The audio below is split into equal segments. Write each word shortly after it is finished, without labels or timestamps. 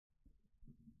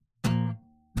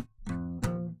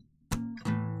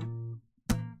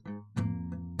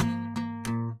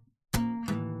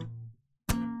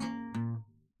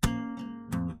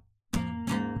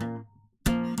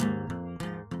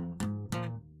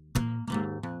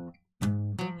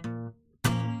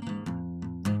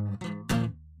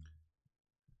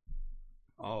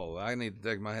Oh, I need to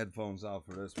take my headphones off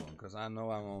for this one because I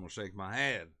know I'm going to shake my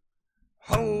head.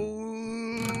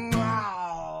 Oh,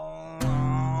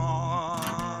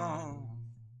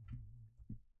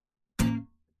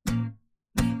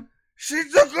 she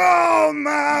took all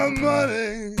my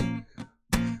money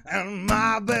and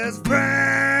my best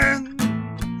friend.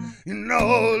 You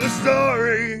know the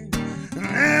story, and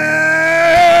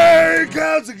there it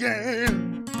comes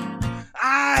again.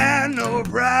 I had no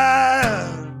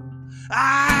pride,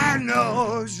 I had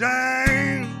no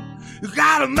shame. You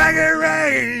gotta make it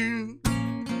rain,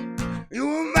 you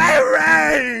will make it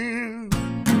rain.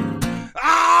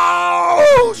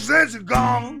 Oh, since you're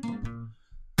gone,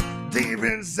 deep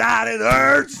inside it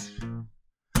hurts.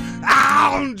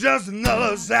 I'm just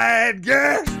another sad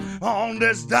guest on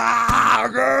this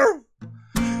dagger.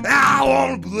 I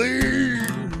wanna believe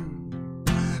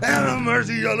in the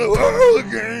mercy of the world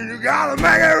again. You gotta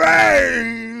make it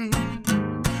rain.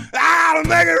 Gotta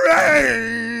make it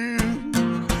rain.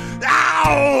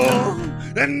 Oh,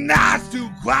 the night's too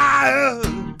quiet,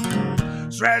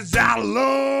 stretched out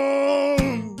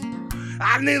alone.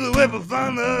 I need the whip of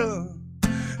thunder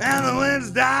and the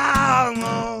wind's down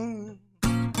low.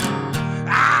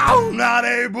 I'm not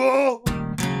able,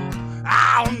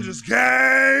 I'm just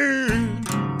can't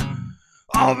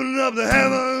open up the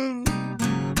heaven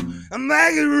and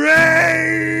make it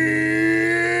rain.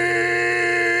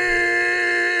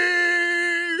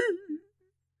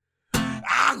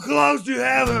 I'm close to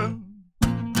heaven,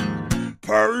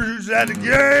 purge at the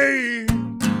gate.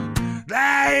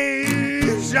 They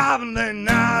sharpen their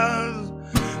knives,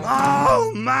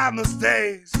 all my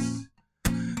mistakes.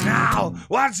 Now,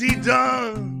 what's he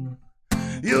done?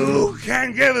 You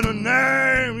can't give it a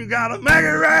name. You gotta make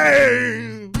it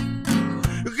rain.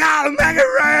 You gotta make it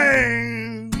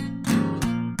rain.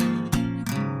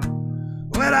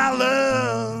 Without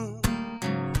love,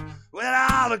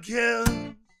 without a kiss,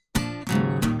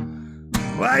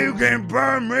 well, you can't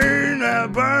burn me,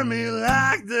 not burn me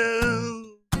like this.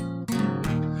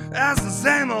 That's the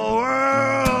same old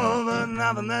world, but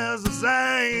nothing is the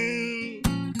same.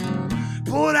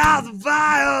 Put out the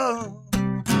fire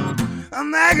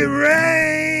and make it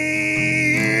rain.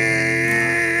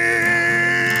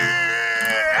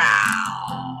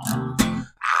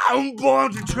 I'm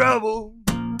born to trouble,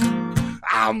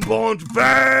 I'm born to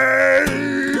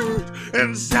fade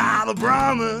inside the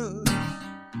promise.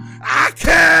 I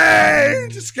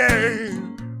can't escape.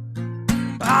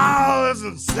 Oh, it's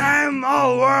the same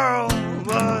old world,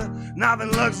 but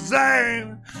nothing looks the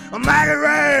same. I make it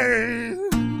rain.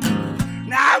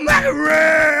 Now make it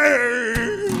rain.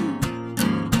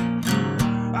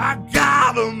 I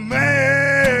gotta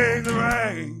make it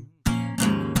rain.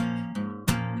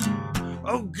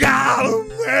 Oh, gotta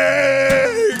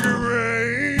make it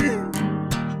rain.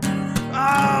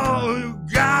 Oh, you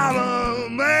gotta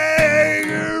make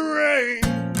it rain.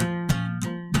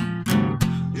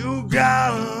 You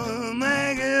gotta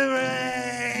make it rain.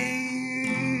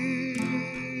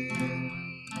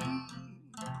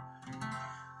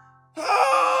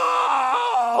 Oh,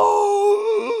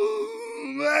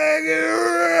 make it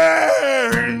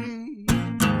rain.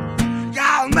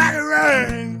 Gotta make it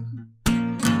rain.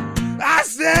 I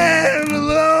stand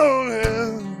alone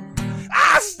here.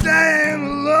 I stand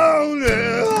alone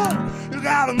here. You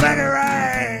gotta make it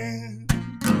rain.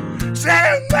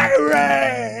 Say make it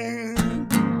rain.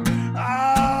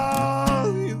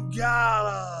 Oh, you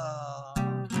gotta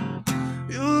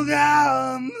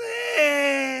make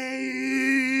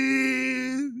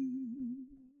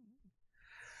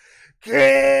it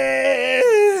rain.